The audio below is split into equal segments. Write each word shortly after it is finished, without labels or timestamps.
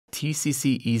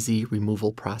TCC-EZ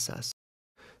removal process.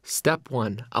 Step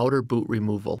 1. Outer boot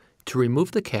removal. To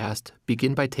remove the cast,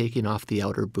 begin by taking off the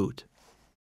outer boot.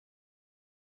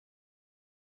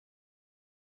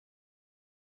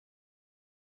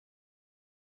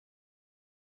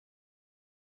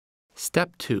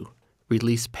 Step 2.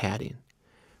 Release padding.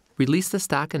 Release the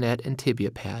stockinette and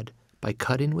tibia pad by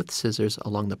cutting with scissors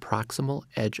along the proximal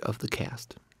edge of the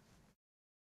cast.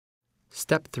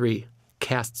 Step 3.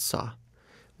 Cast saw.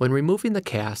 When removing the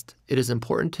cast, it is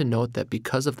important to note that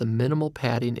because of the minimal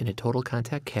padding in a total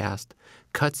contact cast,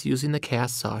 cuts using the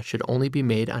cast saw should only be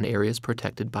made on areas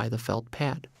protected by the felt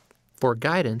pad. For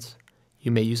guidance,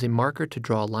 you may use a marker to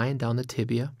draw a line down the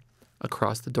tibia,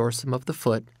 across the dorsum of the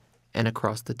foot, and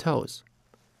across the toes.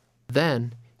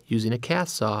 Then, using a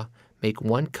cast saw, make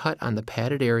one cut on the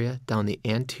padded area down the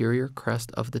anterior crest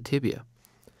of the tibia.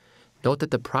 Note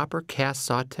that the proper cast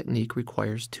saw technique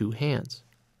requires 2 hands.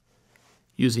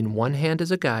 Using one hand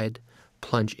as a guide,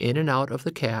 plunge in and out of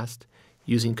the cast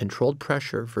using controlled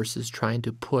pressure versus trying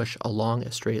to push along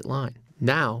a straight line.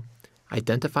 Now,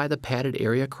 identify the padded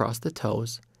area across the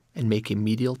toes and make a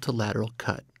medial to lateral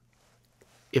cut.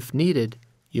 If needed,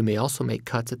 you may also make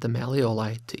cuts at the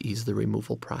malleoli to ease the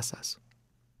removal process.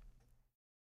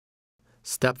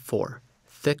 Step 4.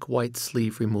 Thick white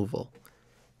sleeve removal.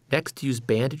 Next, use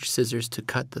bandage scissors to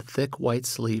cut the thick white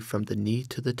sleeve from the knee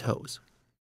to the toes.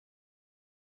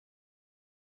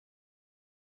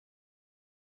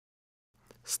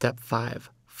 Step 5.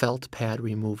 Felt pad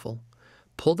removal.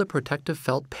 Pull the protective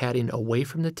felt padding away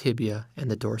from the tibia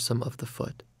and the dorsum of the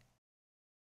foot.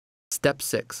 Step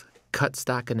 6. Cut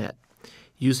stockinette.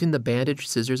 Using the bandage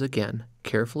scissors again,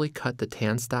 carefully cut the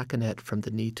tan stockinette from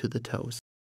the knee to the toes.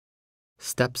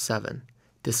 Step 7.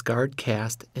 Discard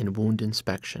cast and wound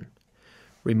inspection.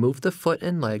 Remove the foot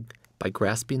and leg by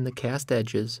grasping the cast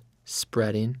edges,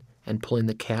 spreading, and pulling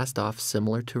the cast off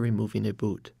similar to removing a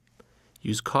boot.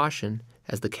 Use caution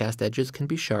as the cast edges can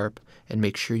be sharp, and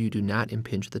make sure you do not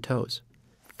impinge the toes.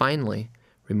 Finally,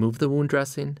 remove the wound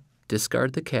dressing,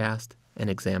 discard the cast, and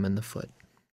examine the foot.